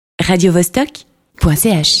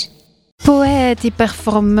radiovostok.ch. Poète et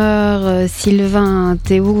performeur Sylvain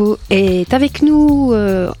Théo est avec nous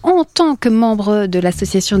en tant que membre de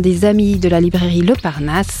l'association des amis de la librairie Le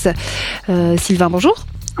Parnasse. Sylvain, bonjour.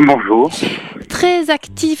 Bonjour. Très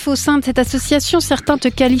actif au sein de cette association, certains te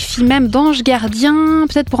qualifient même d'ange gardien.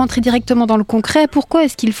 Peut-être pour entrer directement dans le concret, pourquoi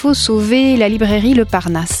est-ce qu'il faut sauver la librairie Le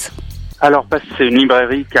Parnasse ? Alors, parce que c'est une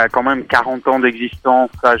librairie qui a quand même 40 ans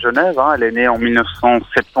d'existence à Genève. Elle est née en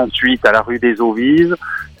 1978 à la rue des Eaux Vives.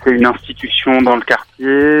 C'est une institution dans le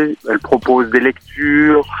quartier. Elle propose des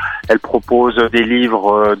lectures. Elle propose des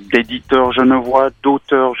livres d'éditeurs genevois,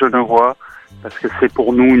 d'auteurs genevois. Parce que c'est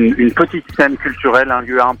pour nous une petite scène culturelle, un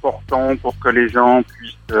lieu important pour que les gens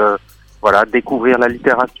puissent découvrir la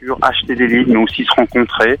littérature, acheter des livres, mais aussi se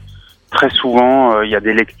rencontrer. Très souvent, il y a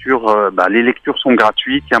des lectures, les lectures sont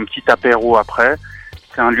gratuites, il y a un petit apéro après.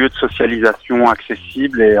 C'est un lieu de socialisation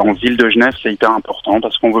accessible et en ville de Genève, c'est hyper important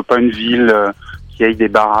parce qu'on veut pas une ville qui ait des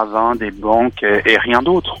bars à vin, des banques et rien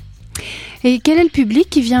d'autre. Et quel est le public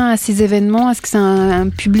qui vient à ces événements ? Est-ce que c'est un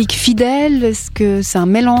public fidèle ? Est-ce que c'est un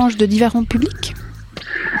mélange de différents publics ?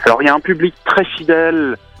 Alors, il y a un public très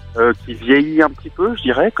fidèle qui vieillit un petit peu, je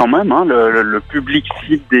dirais, quand même. Le public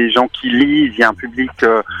cible des gens qui lisent, il y a un public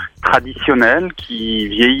traditionnel qui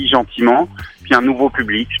vieillit gentiment. Puis un nouveau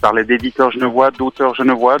public. Je parlais d'éditeurs genevois, d'auteurs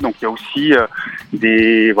genevois. Donc, il y a aussi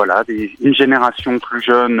une génération plus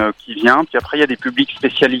jeune qui vient. Puis après, il y a des publics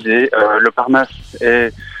spécialisés. Le Parnasse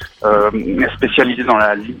est spécialisé dans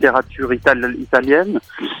la littérature italienne,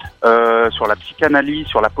 sur la psychanalyse,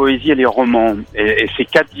 sur la poésie et les romans. Et ces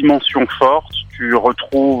quatre dimensions fortes, tu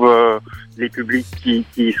retrouves les publics qui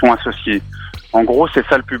y sont associés. En gros, c'est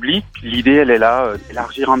ça le public. L'idée, elle est là,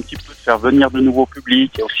 d'élargir un petit peu, de faire venir de nouveaux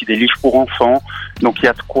publics. Il y a aussi des livres pour enfants. Donc, il y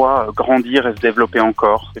a de quoi grandir et se développer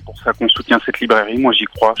encore. C'est pour ça qu'on soutient cette librairie. Moi, j'y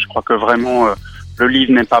crois. Je crois que vraiment, le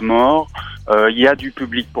livre n'est pas mort. Il y a du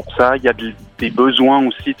public pour ça. Il y a des besoins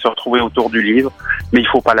aussi de se retrouver autour du livre. Mais il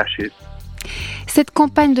faut pas lâcher. Cette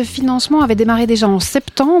campagne de financement avait démarré déjà en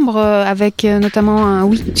septembre avec notamment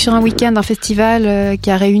sur un week-end un festival qui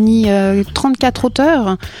a réuni 34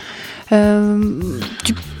 auteurs.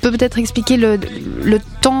 Tu peux peut-être expliquer le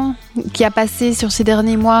temps qui a passé sur ces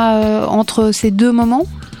derniers mois entre ces deux moments ?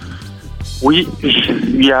 Oui,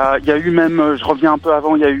 il y a eu même, je reviens un peu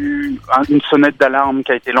avant, il y a eu une sonnette d'alarme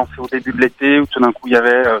qui a été lancée au début de l'été où tout d'un coup il y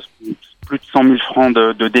avait plus de 100 000 francs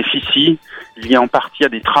de déficit, liés en partie à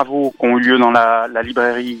des travaux qui ont eu lieu dans la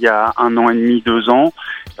librairie il y a 1 an et demi, 2 ans,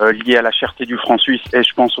 liés à la cherté du franc suisse et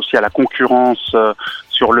je pense aussi à la concurrence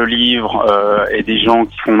sur le livre et des gens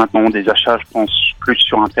qui font maintenant des achats, je pense, plus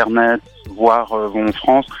sur Internet, voire vont en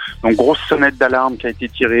France. Donc, grosse sonnette d'alarme qui a été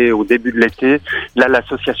tirée au début de l'été. Là,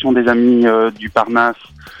 l'association des amis du Parnasse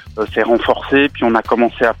s'est renforcée, puis on a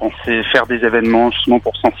commencé à faire des événements justement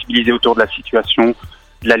pour sensibiliser autour de la situation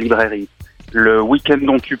de la librairie. Le week-end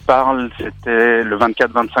dont tu parles, c'était le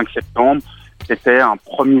 24-25 septembre. C'était un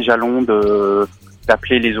premier jalon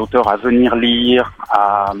d'appeler les auteurs à venir lire,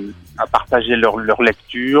 à partager leur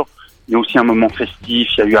lecture. Il y a aussi un moment festif,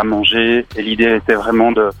 il y a eu à manger. Et l'idée était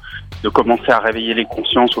vraiment de commencer à réveiller les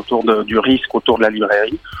consciences autour du risque autour de la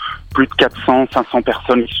librairie. Plus de 400-500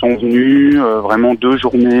 personnes qui sont venues, vraiment 2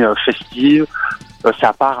 journées festives. Ça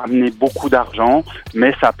n'a pas ramené beaucoup d'argent,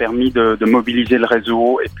 mais ça a permis de mobiliser le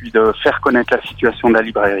réseau et puis de faire connaître la situation de la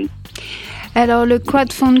librairie. Alors, le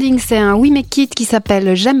crowdfunding, c'est un We Make It qui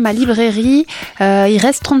s'appelle J'aime ma librairie. Il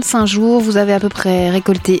reste 35 jours. Vous avez à peu près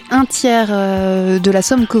récolté un tiers de la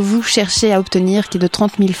somme que vous cherchez à obtenir, qui est de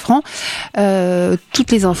 30 000 francs.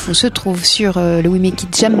 Toutes les infos se trouvent sur le We Make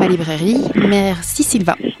It J'aime ma librairie. Merci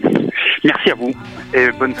Sylvain. Merci à vous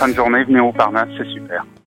et bonne fin de journée. Venez au Parnasse, c'est super.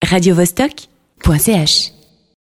 radiovostok.ch